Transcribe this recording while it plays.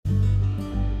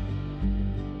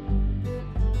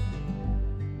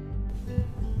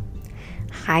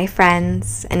Hi,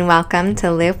 friends, and welcome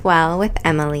to Live Well with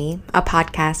Emily, a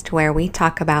podcast where we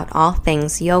talk about all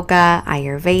things yoga,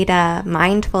 Ayurveda,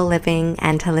 mindful living,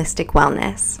 and holistic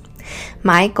wellness.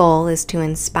 My goal is to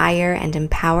inspire and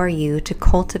empower you to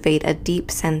cultivate a deep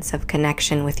sense of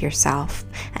connection with yourself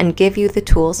and give you the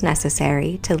tools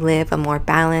necessary to live a more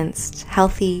balanced,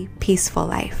 healthy, peaceful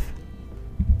life.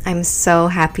 I'm so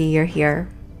happy you're here.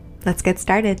 Let's get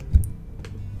started.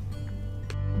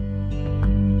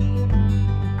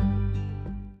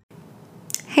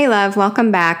 Hey love,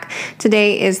 welcome back.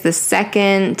 Today is the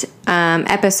second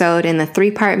episode in the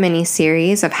 3-part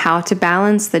mini-series of how to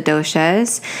balance the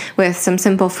doshas with some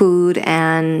simple food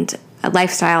and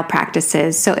lifestyle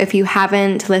practices. So if you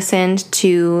haven't listened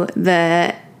to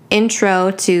the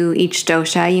intro to each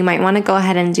dosha, you might want to go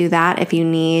ahead and do that if you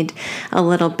need a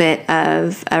little bit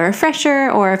of a refresher,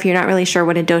 or if you're not really sure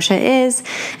what a dosha is.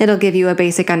 It'll give you a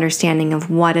basic understanding of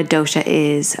what a dosha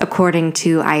is according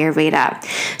to Ayurveda.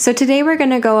 So today we're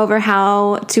going to go over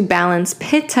how to balance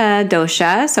Pitta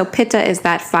dosha. So Pitta is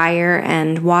that fire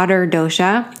and water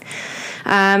dosha.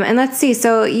 And let's see,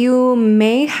 so you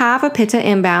may have a Pitta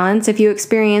imbalance if you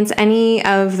experience any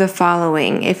of the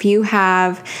following. If you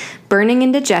have burning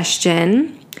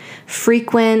indigestion,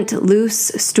 frequent loose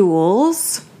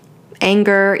stools,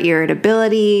 anger,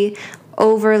 irritability,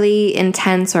 overly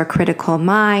intense or critical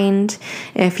mind,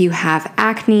 if you have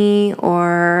acne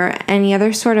or any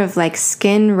other sort of like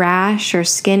skin rash or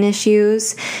skin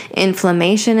issues,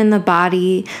 inflammation in the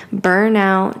body,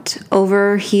 burnout,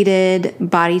 overheated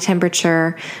body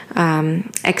temperature,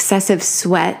 excessive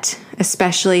sweat,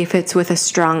 especially if it's with a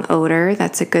strong odor,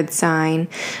 that's a good sign.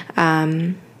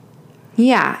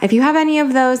 If you have any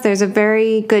of those, there's a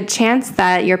very good chance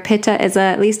that your Pitta is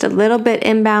at least a little bit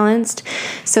imbalanced.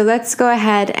 So let's go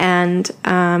ahead and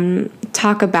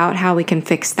talk about how we can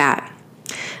fix that.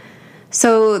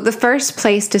 So the first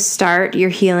place to start your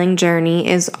healing journey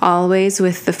is always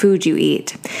with the food you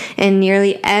eat. In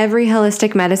nearly every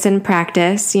holistic medicine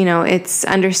practice, it's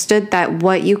understood that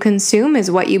what you consume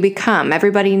is what you become.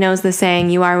 Everybody knows the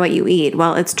saying, you are what you eat.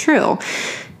 Well, it's true.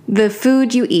 The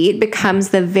food you eat becomes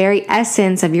the very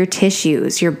essence of your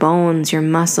tissues, your bones, your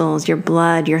muscles, your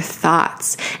blood, your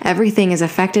thoughts. Everything is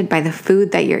affected by the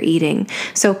food that you're eating.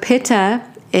 So Pitta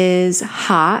is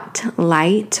hot,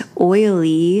 light,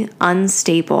 oily,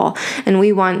 unstable, and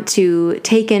we want to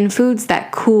take in foods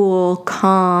that cool,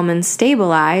 calm, and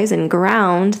stabilize and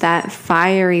ground that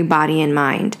fiery body and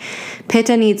mind.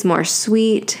 Pitta needs more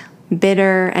sweet,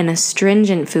 bitter, and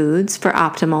astringent foods for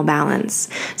optimal balance.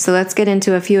 So let's get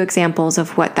into a few examples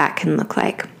of what that can look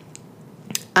like.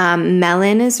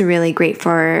 Melon is really great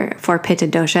for Pitta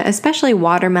dosha, especially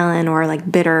watermelon or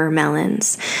like bitter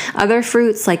melons. Other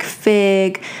fruits like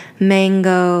fig,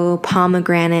 mango,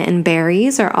 pomegranate, and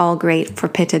berries are all great for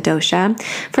Pitta dosha.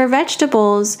 For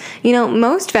vegetables,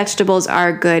 most vegetables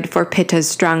are good for Pitta's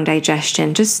strong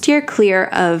digestion. Just steer clear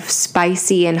of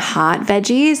spicy and hot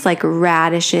veggies like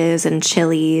radishes and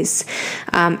chilies.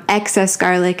 Excess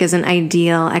garlic isn't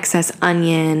ideal, excess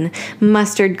onion,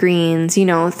 mustard greens,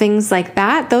 things like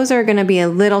that. Those are going to be a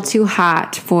little too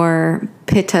hot for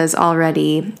Pitta's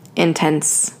already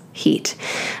intense heat.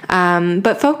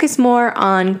 But focus more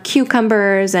on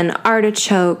cucumbers and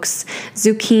artichokes,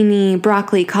 zucchini,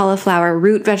 broccoli, cauliflower,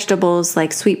 root vegetables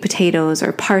like sweet potatoes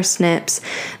or parsnips.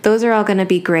 Those are all going to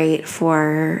be great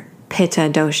for Pitta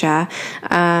dosha.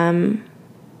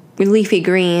 Leafy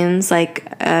greens,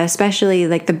 especially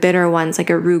like the bitter ones like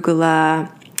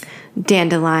arugula,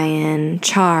 dandelion,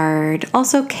 chard,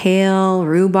 also kale,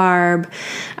 rhubarb.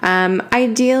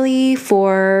 Ideally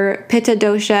for Pitta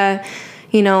dosha,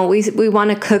 we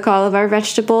want to cook all of our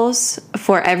vegetables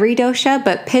for every dosha,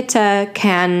 but Pitta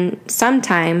can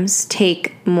sometimes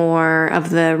take more of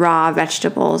the raw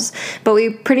vegetables. But we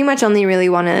pretty much only really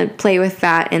want to play with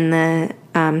that in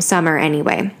the summer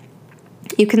anyway.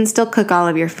 You can still cook all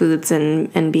of your foods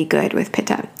and be good with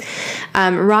Pitta.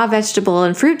 Raw vegetable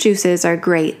and fruit juices are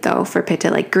great, though, for Pitta,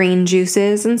 like green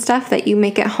juices and stuff that you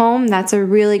make at home. That's a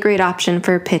really great option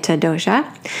for Pitta dosha.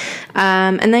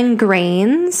 And then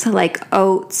grains like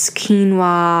oats,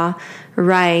 quinoa,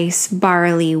 rice,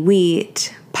 barley,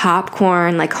 wheat,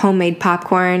 popcorn, like homemade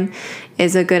popcorn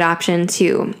is a good option,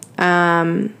 too.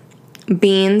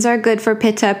 Beans are good for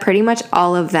Pitta, pretty much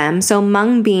all of them. So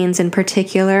mung beans in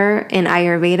particular in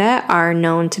Ayurveda are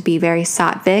known to be very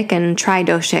sattvic and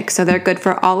tridoshic. So they're good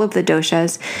for all of the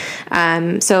doshas.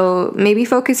 So maybe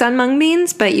focus on mung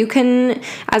beans, but you can,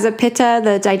 as a Pitta,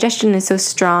 the digestion is so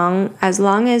strong. As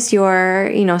long as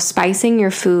you're, spicing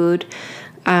your food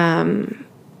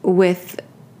with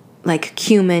like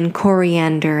cumin,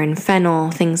 coriander, and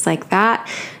fennel, things like that,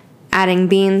 adding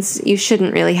beans, you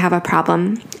shouldn't really have a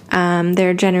problem.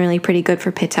 They're generally pretty good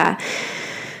for pitta.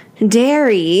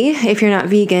 Dairy, if you're not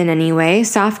vegan anyway,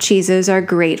 soft cheeses are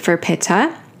great for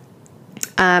pitta.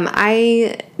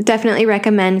 I definitely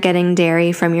recommend getting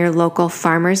dairy from your local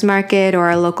farmer's market or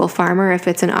a local farmer if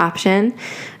it's an option.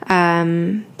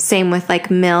 Same with like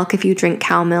milk, if you drink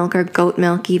cow milk or goat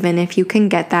milk, even if you can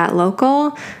get that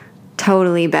local,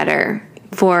 totally better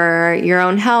for your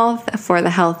own health, for the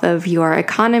health of your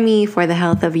economy, for the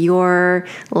health of your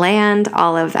land,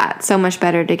 all of that. So much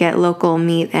better to get local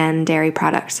meat and dairy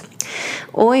products.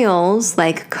 Oils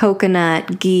like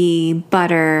coconut, ghee,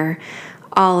 butter,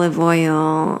 olive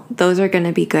oil, those are going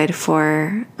to be good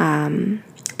for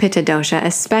pitta dosha,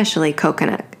 especially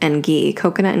coconut and ghee.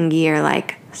 Coconut and ghee are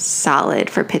like solid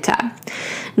for pitta.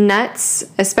 Nuts,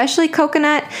 especially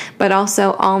coconut, but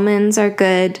also almonds are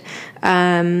good.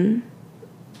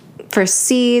 For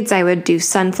seeds, I would do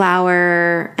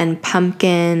sunflower and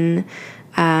pumpkin.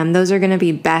 Those are going to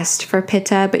be best for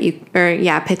pitta, but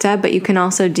you can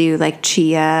also do like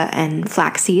chia and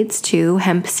flax seeds too.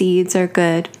 Hemp seeds are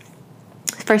good.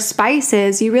 For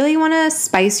spices, you really want to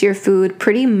spice your food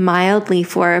pretty mildly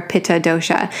for pitta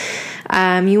dosha.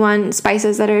 You want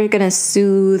spices that are going to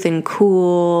soothe and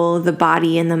cool the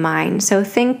body and the mind. So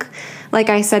think, like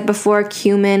I said before,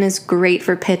 cumin is great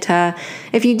for pitta.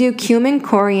 If you do cumin,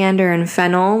 coriander, and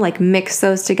fennel, like mix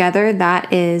those together,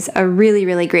 that is a really,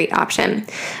 really great option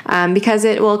because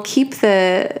it will keep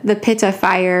the pitta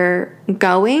fire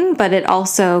going, but it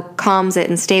also calms it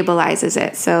and stabilizes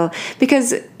it. So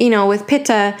because, with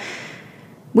pitta,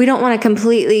 we don't want to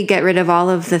completely get rid of all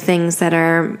of the things that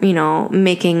are,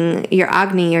 making your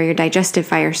Agni or your digestive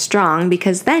fire strong,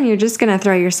 because then you're just going to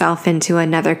throw yourself into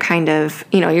another kind of,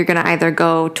 you're going to either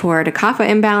go toward a Kapha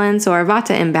imbalance or a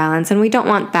Vata imbalance, and we don't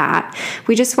want that.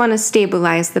 We just want to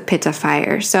stabilize the pitta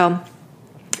fire. So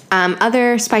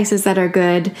other spices that are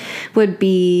good would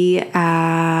be,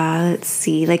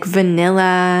 like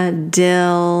vanilla,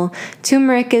 dill,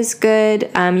 turmeric is good.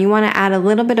 You want to add a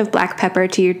little bit of black pepper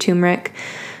to your turmeric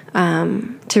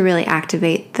to really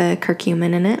activate the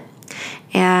curcumin in it.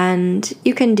 And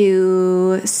you can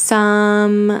do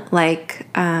some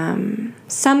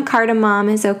cardamom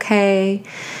is okay,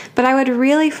 but I would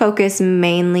really focus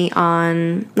mainly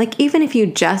on, even if you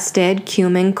just did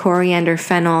cumin, coriander,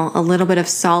 fennel, a little bit of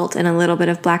salt, and a little bit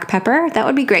of black pepper, that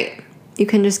would be great. You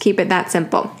can just keep it that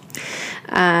simple.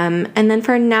 And then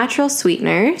for natural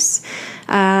sweeteners,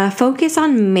 focus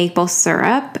on maple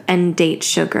syrup and date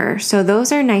sugar. So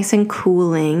those are nice and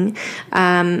cooling.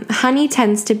 Honey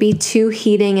tends to be too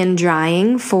heating and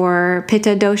drying for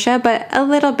pitta dosha, but a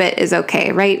little bit is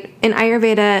okay, right? In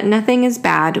Ayurveda, nothing is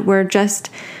bad. We're just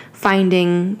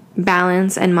finding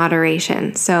balance and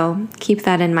moderation. So keep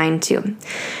that in mind too.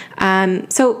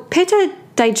 So pitta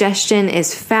digestion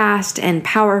is fast and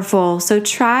powerful, so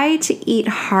try to eat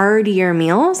heartier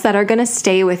meals that are going to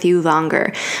stay with you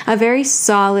longer. A very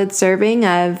solid serving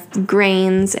of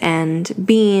grains and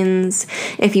beans.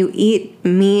 If you eat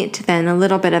meat, then a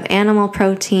little bit of animal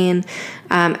protein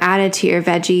added to your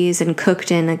veggies and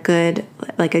cooked in a good,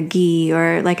 like a ghee,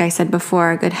 or like I said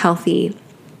before, a good healthy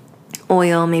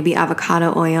oil, maybe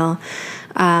avocado oil.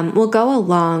 Will go a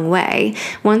long way.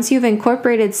 Once you've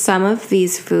incorporated some of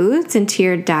these foods into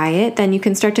your diet, then you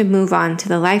can start to move on to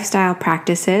the lifestyle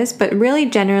practices. But really,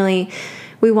 generally,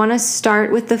 we want to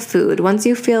start with the food. Once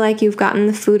you feel like you've gotten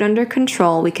the food under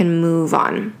control, we can move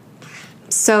on.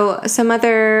 So some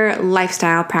other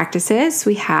lifestyle practices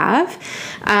we have.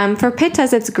 For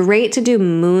pittas, it's great to do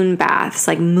moon baths,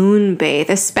 like moon bathe,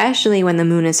 especially when the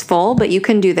moon is full, but you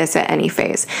can do this at any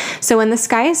phase. So when the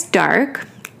sky is dark,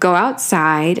 go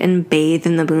outside and bathe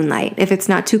in the moonlight. If it's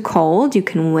not too cold, you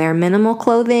can wear minimal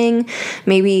clothing,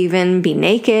 maybe even be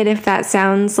naked if that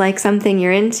sounds like something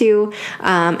you're into,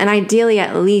 and ideally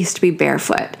at least be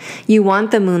barefoot. You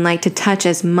want the moonlight to touch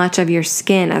as much of your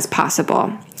skin as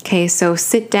possible. Okay, so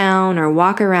sit down or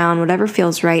walk around, whatever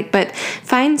feels right, but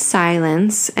find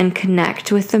silence and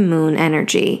connect with the moon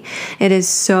energy. It is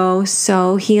so,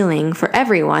 so healing for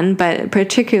everyone, but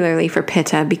particularly for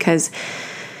pitta, because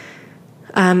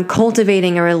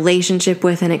cultivating a relationship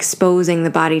with and exposing the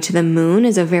body to the moon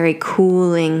is a very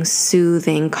cooling,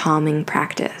 soothing, calming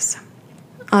practice.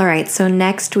 All right, so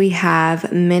next we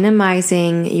have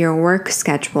minimizing your work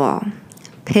schedule.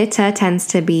 Pitta tends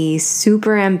to be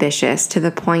super ambitious to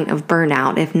the point of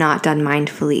burnout if not done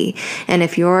mindfully. And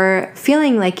if you're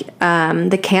feeling like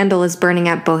the candle is burning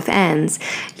at both ends,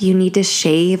 you need to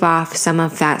shave off some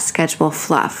of that schedule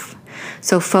fluff.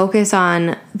 So focus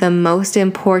on the most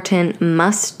important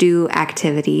must-do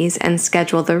activities and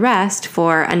schedule the rest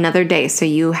for another day. So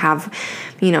you have,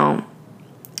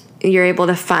 you're able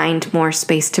to find more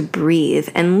space to breathe.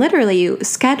 And literally, you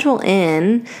schedule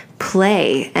in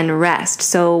play and rest.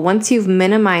 So once you've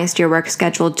minimized your work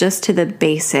schedule just to the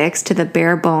basics, to the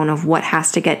bare bone of what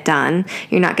has to get done,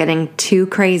 you're not getting too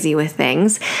crazy with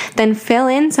things, then fill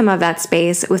in some of that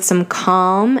space with some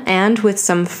calm and with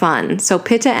some fun. So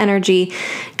Pitta energy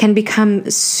can become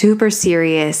super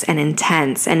serious and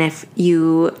intense. And if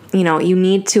you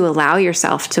need to allow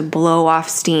yourself to blow off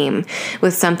steam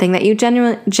with something that you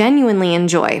genuinely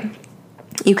enjoy.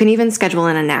 You can even schedule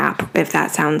in a nap if that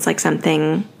sounds like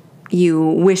something you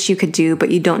wish you could do,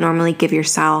 but you don't normally give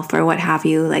yourself or what have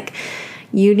you. Like,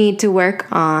 you need to work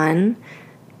on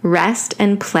rest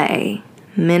and play.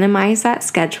 Minimize that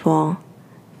schedule,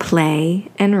 play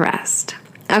and rest.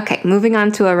 Okay, moving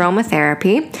on to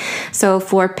aromatherapy. So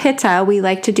for Pitta, we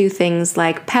like to do things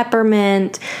like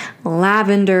peppermint,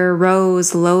 lavender,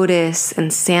 rose, lotus,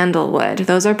 and sandalwood.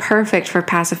 Those are perfect for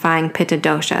pacifying Pitta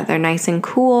dosha. They're nice and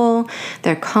cool,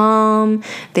 they're calm,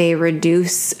 they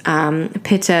reduce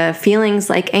Pitta feelings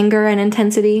like anger and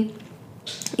intensity.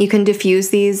 You can diffuse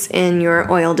these in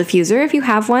your oil diffuser if you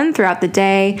have one throughout the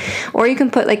day, or you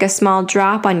can put like a small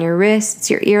drop on your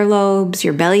wrists, your earlobes,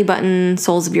 your belly button,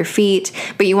 soles of your feet,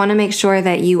 but you want to make sure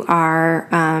that you are,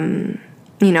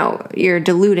 you're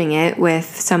diluting it with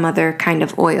some other kind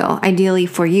of oil. Ideally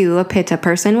for you, a Pitta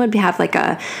person would have like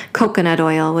a coconut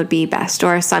oil would be best,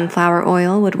 or a sunflower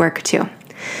oil would work too.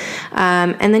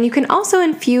 And then you can also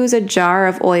infuse a jar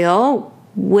of oil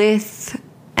with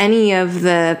any of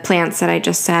the plants that I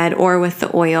just said, or with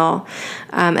the oil,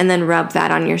 and then rub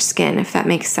that on your skin, if that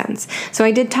makes sense. So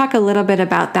I did talk a little bit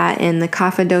about that in the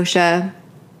Kapha dosha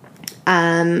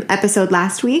episode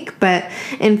last week, but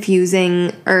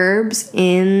infusing herbs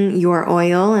in your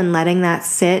oil and letting that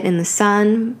sit in the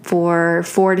sun for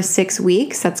 4 to 6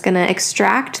 weeks, that's going to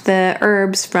extract the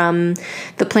herbs from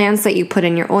the plants that you put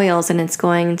in your oils, and it's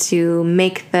going to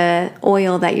make the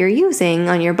oil that you're using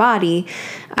on your body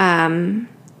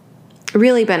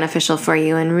really beneficial for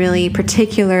you, and really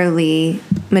particularly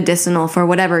medicinal for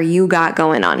whatever you got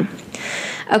going on.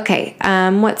 Okay,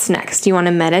 what's next? You want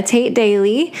to meditate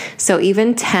daily. So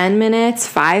even 10 minutes,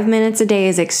 5 minutes a day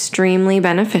is extremely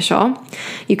beneficial.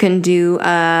 You can do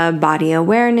a body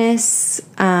awareness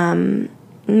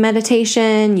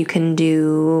meditation. You can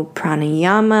do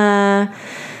pranayama.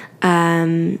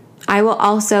 I will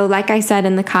also, like I said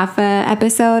in the Kapha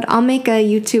episode, I'll make a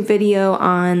YouTube video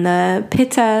on the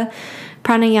Pitta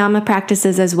pranayama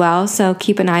practices as well, so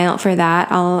keep an eye out for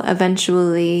that. I'll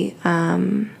eventually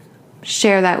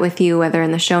share that with you, whether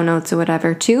in the show notes or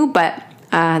whatever too, but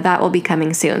that will be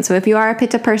coming soon. So if you are a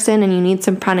Pitta person and you need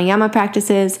some pranayama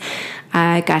practices,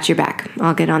 I got your back.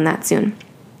 I'll get on that soon.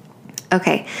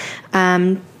 Okay.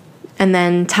 And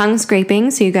then tongue scraping.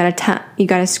 So you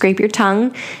gotta scrape your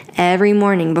tongue every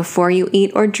morning before you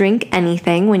eat or drink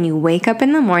anything. When you wake up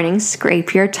in the morning,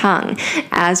 scrape your tongue.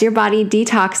 As your body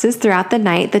detoxes throughout the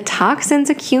night, the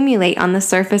toxins accumulate on the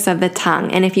surface of the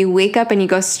tongue. And if you wake up and you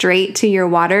go straight to your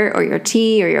water or your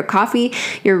tea or your coffee,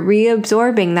 you're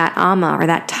reabsorbing that ama, or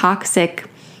that toxic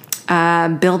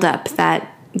buildup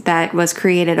that was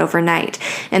created overnight.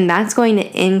 And that's going to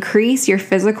increase your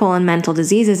physical and mental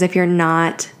diseases if you're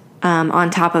not on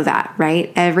top of that,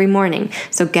 right? Every morning.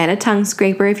 So get a tongue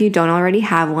scraper if you don't already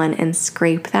have one, and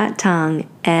scrape that tongue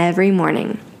every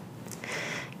morning.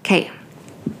 Okay.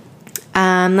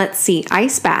 Let's see.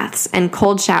 Ice baths and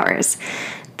cold showers.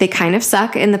 They kind of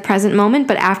suck in the present moment,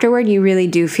 but afterward you really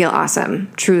do feel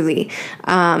awesome. Truly.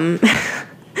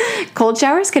 Cold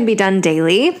showers can be done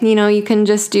daily. You can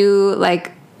just do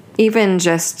like even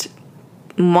just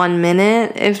 1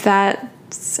 minute if that's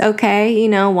okay,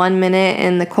 1 minute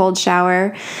in the cold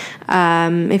shower.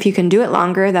 If you can do it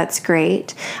longer, that's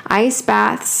great. Ice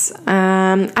baths,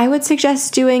 I would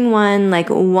suggest doing one like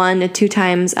 1 to 2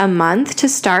 times a month to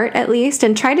start at least,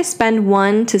 and try to spend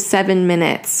 1 to 7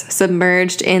 minutes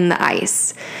submerged in the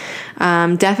ice.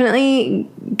 Definitely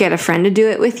get a friend to do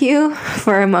it with you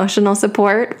for emotional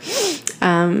support.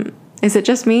 Is it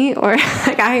just me, or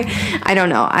like I don't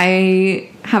know. I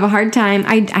have a hard time.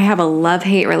 I have a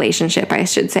love-hate relationship, I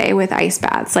should say, with ice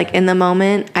baths. Like in the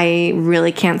moment, I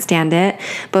really can't stand it.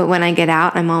 But when I get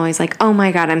out, I'm always like, oh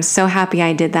my God, I'm so happy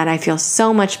I did that. I feel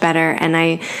so much better. And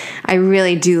I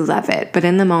really do love it. But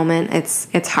in the moment,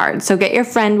 it's hard. So get your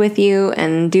friend with you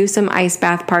and do some ice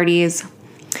bath parties.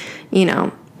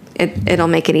 It'll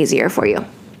make it easier for you.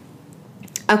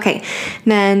 Okay,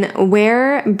 then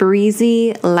wear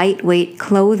breezy, lightweight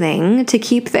clothing to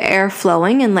keep the air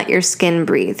flowing and let your skin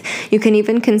breathe. You can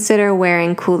even consider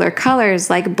wearing cooler colors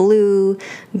like blue,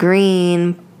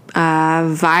 green,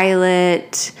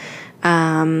 violet,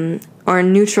 or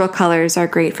neutral colors are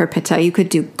great for pitta. You could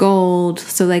do gold,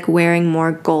 so like wearing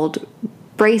more gold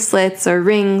bracelets or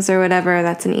rings or whatever.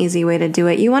 That's an easy way to do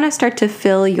it. You want to start to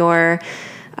fill your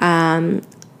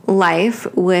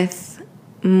life with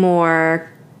more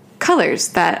colors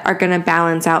that are going to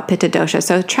balance out pitta dosha.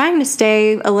 So trying to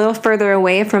stay a little further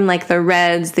away from like the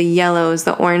reds, the yellows,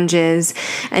 the oranges,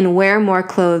 and wear more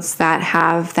clothes that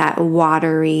have that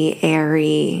watery,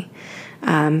 airy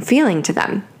feeling to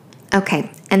them.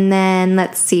 Okay, and then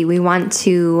let's see, we want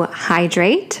to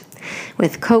hydrate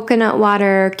with coconut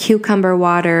water, cucumber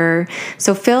water.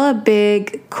 So fill a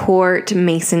big quart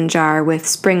mason jar with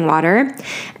spring water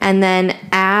and then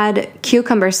add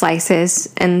cucumber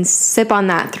slices and sip on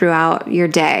that throughout your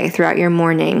day, throughout your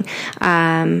morning.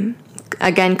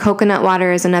 Again, coconut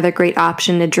water is another great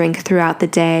option to drink throughout the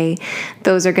day.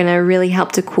 Those are going to really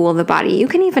help to cool the body. You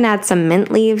can even add some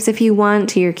mint leaves if you want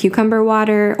to your cucumber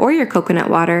water or your coconut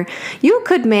water. You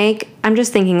could make, I'm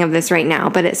just thinking of this right now,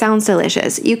 but it sounds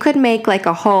delicious. You could make like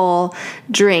a whole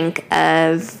drink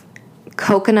of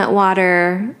coconut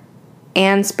water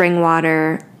and spring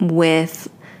water with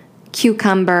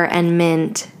cucumber and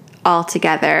mint all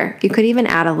together. You could even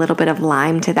add a little bit of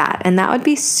lime to that, and that would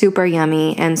be super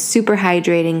yummy and super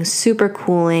hydrating, super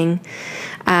cooling.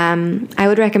 I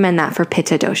would recommend that for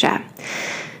pitta dosha.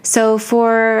 So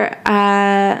for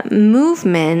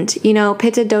movement,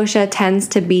 pitta dosha tends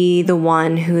to be the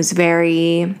one who's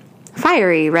very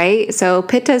fiery, right? So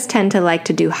pittas tend to like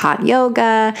to do hot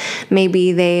yoga.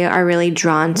 Maybe they are really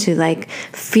drawn to like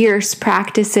fierce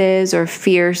practices or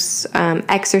fierce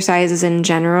exercises in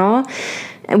general,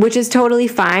 which is totally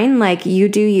fine. Like, you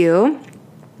do you.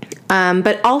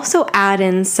 But also add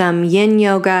in some yin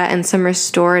yoga and some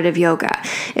restorative yoga.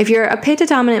 If you're a pitta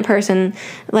dominant person,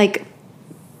 like,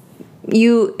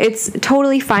 it's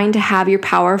totally fine to have your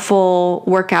powerful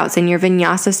workouts and your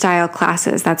vinyasa style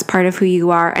classes. That's part of who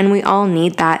you are, and we all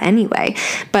need that anyway.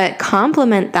 But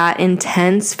complement that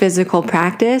intense physical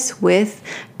practice with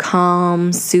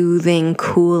calm, soothing,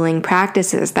 cooling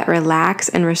practices that relax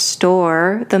and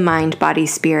restore the mind, body,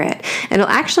 spirit. It'll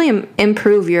actually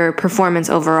improve your performance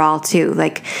overall too.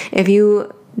 Like, if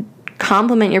you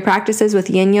complement your practices with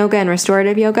yin yoga and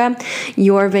restorative yoga,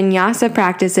 your vinyasa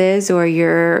practices or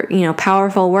your,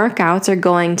 powerful workouts are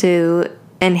going to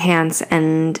enhance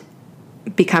and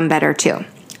become better too.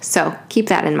 So keep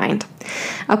that in mind.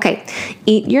 Okay,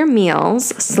 eat your meals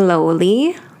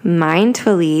slowly,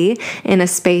 mindfully, in a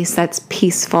space that's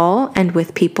peaceful and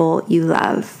with people you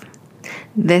love.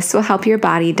 This will help your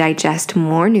body digest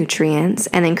more nutrients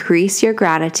and increase your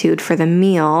gratitude for the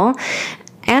meal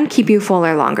and keep you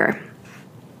fuller longer,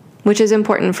 which is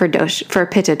important for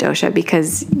pitta dosha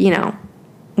because,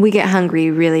 we get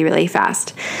hungry really, really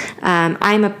fast.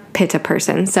 I'm a pitta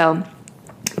person, so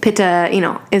pitta,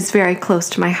 is very close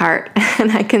to my heart.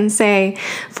 And I can say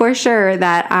for sure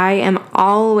that I am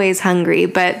always hungry,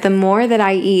 but the more that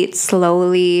I eat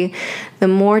slowly, the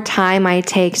more time I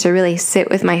take to really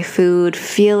sit with my food,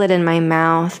 feel it in my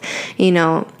mouth,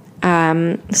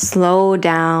 slow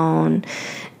down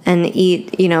and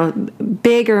eat,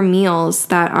 bigger meals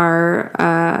that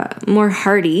are more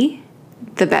hearty,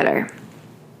 the better.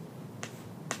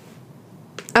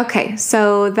 Okay,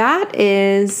 so that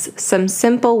is some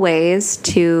simple ways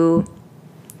to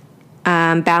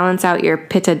balance out your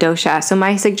pitta dosha. So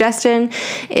my suggestion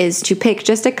is to pick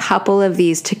just a couple of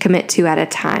these to commit to at a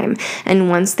time. And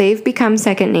once they've become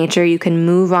second nature, you can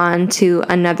move on to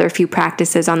another few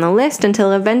practices on the list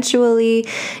until eventually,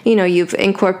 you've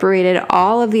incorporated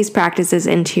all of these practices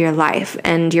into your life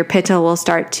and your pitta will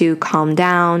start to calm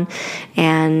down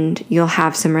and you'll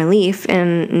have some relief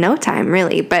in no time,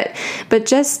 really. But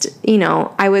just,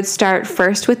 I would start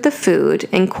first with the food,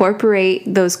 incorporate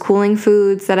those cooling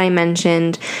foods that I mentioned.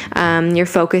 You're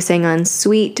focusing on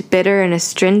sweet, bitter, and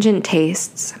astringent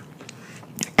tastes.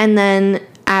 And then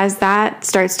as that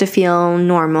starts to feel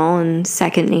normal and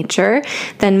second nature,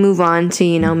 then move on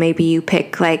to, maybe you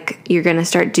pick you're going to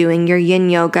start doing your yin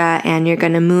yoga and you're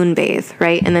going to moon bathe,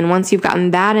 right? And then once you've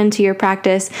gotten that into your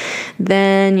practice,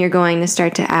 then you're going to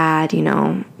start to add,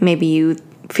 maybe you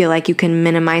feel like you can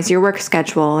minimize your work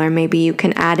schedule, or maybe you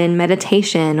can add in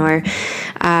meditation, or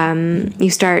you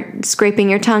start scraping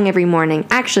your tongue every morning.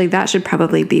 Actually, that should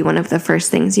probably be one of the first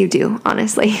things you do,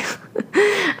 honestly.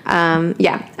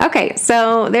 Okay,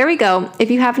 so there we go.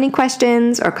 If you have any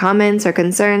questions or comments or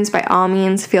concerns, by all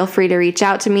means, feel free to reach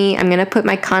out to me. I'm going to put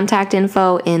my contact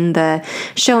info in the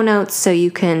show notes so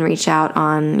you can reach out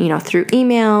on, through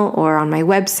email or on my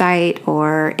website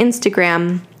or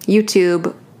Instagram,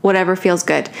 YouTube, whatever feels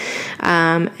good.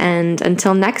 And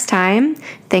until next time,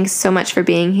 thanks so much for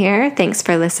being here. Thanks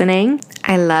for listening.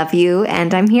 I love you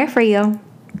and I'm here for you.